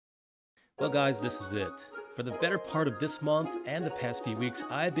Well, guys, this is it. For the better part of this month and the past few weeks,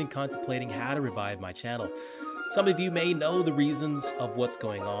 I've been contemplating how to revive my channel. Some of you may know the reasons of what's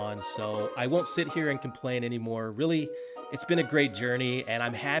going on, so I won't sit here and complain anymore. Really, it's been a great journey, and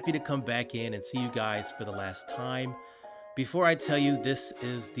I'm happy to come back in and see you guys for the last time. Before I tell you, this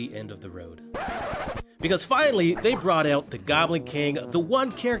is the end of the road. Because finally, they brought out the Goblin King, the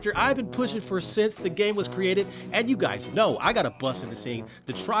one character I've been pushing for since the game was created, and you guys know I got a bust in the scene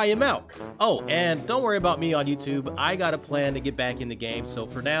to try him out. Oh, and don't worry about me on YouTube, I got a plan to get back in the game, so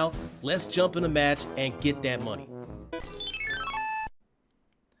for now, let's jump in a match and get that money.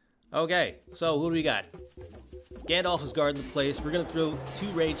 Okay, so who do we got? Gandalf is guarding the place. We're going to throw 2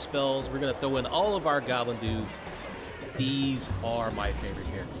 rage spells. We're going to throw in all of our goblin dudes. These are my favorite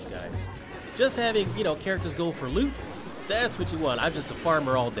characters, guys. Just having, characters go for loot, that's what you want. I'm just a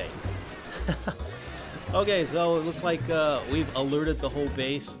farmer all day. Okay, so it looks like we've alerted the whole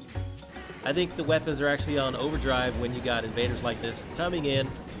base. I think the weapons are actually on overdrive when you got invaders like this coming in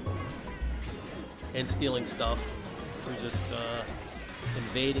and stealing stuff. We're just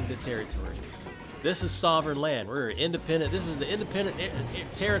invading the territory. This is sovereign land. We're independent. This is the independent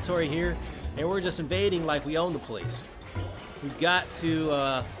territory here, and we're just invading like we own the place. We've got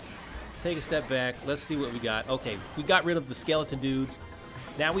to take a step back. Let's see what we got. Okay, we got rid of the skeleton dudes.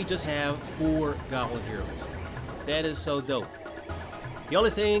 Now we just have 4 goblin heroes. That is so dope. The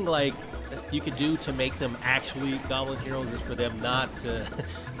only thing that you could do to make them actually goblin heroes is for them not to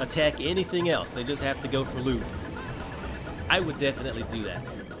attack anything else. They just have to go for loot. I would definitely do that.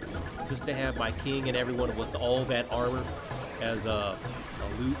 Just to have my king and everyone with all that armor as a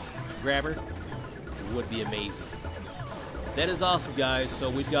loot grabber would be amazing. That is awesome, guys. So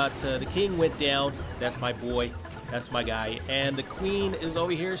we've got the king went down. That's my boy. That's my guy. And the queen is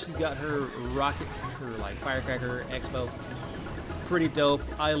over here. She's got her rocket, her firecracker expo. Pretty dope.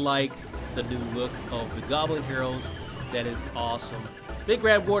 I like the new look of the goblin heroes. That is awesome. Big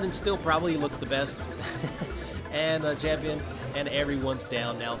Red Warden still probably looks the best. And champion, and everyone's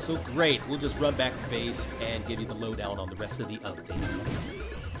down now. So great. We'll just run back to base and give you the lowdown on the rest of the update.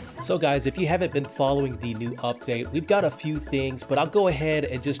 So guys, if you haven't been following the new update, we've got a few things, but I'll go ahead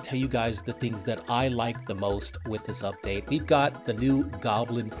and just tell you guys the things that I like the most with this update. We've got the new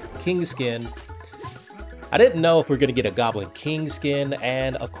Goblin King skin. I didn't know if we're going to get a Goblin King skin,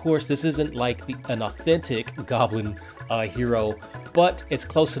 and of course this isn't like an authentic Goblin hero, but it's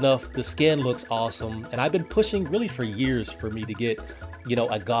close enough. The skin looks awesome, and I've been pushing really for years for me to get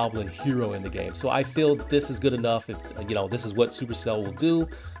a Goblin hero in the game. So I feel this is good enough. If this is what Supercell will do,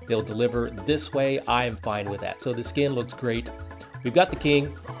 they'll deliver this way. I am fine with that. So the skin looks great. We've got the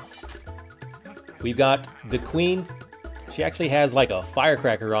king. We've got the queen. She actually has like a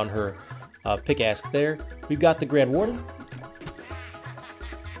firecracker on her pickaxe there. We've got the Grand Warden.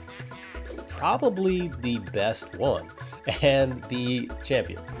 Probably the best one. And the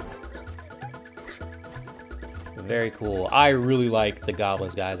champion. Very cool. I really like the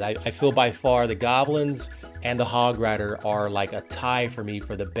goblins, guys. I feel by far the goblins and the Hog Rider are like a tie for me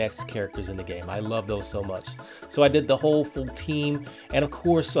for the best characters in the game. I love those so much. So I did the whole full team, and of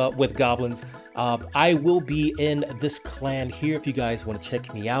course with goblins, I will be in this clan here if you guys want to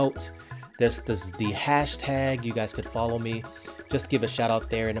check me out. There's the hashtag. You guys could follow me. Just give a shout out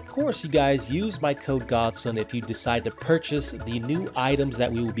there. And of course, you guys use my code Godson if you decide to purchase the new items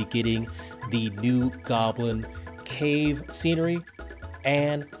that we will be getting, the new Goblin Cave scenery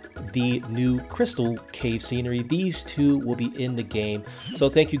and the new Crystal Cave scenery. These 2 will be in the game. So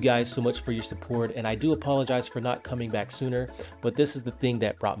thank you guys so much for your support, and I do apologize for not coming back sooner, but this is the thing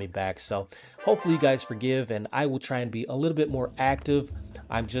that brought me back. So hopefully you guys forgive, and I will try and be a little bit more active.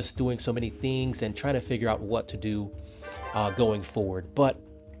 I'm just doing so many things and trying to figure out what to do going forward. But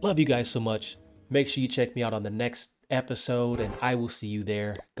love you guys so much. Make sure you check me out on the next episode, and I will see you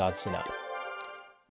there. Godson out.